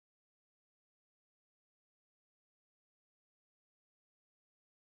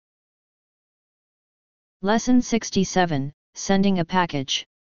Lesson 67, Sending a Package.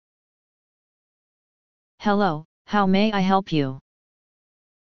 Hello, how may I help you?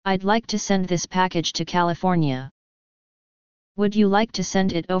 I'd like to send this package to California. Would you like to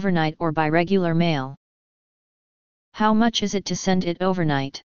send it overnight or by regular mail? How much is it to send it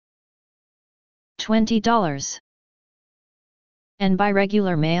overnight? $20. And by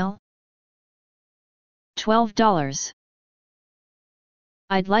regular mail? $12.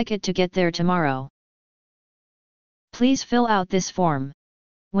 I'd like it to get there tomorrow. Please fill out this form.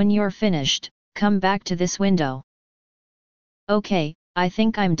 When you're finished, come back to this window. Okay, I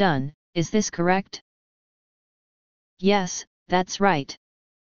think I'm done. Is this correct? Yes, that's right.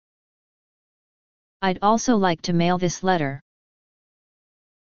 I'd also like to mail this letter.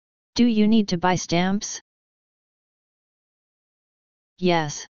 Do you need to buy stamps?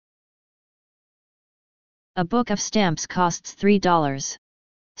 Yes. A book of stamps costs $3.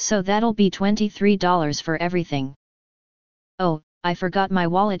 So that'll be $23 for everything. Oh, I forgot my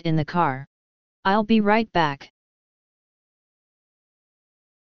wallet in the car. I'll be right back.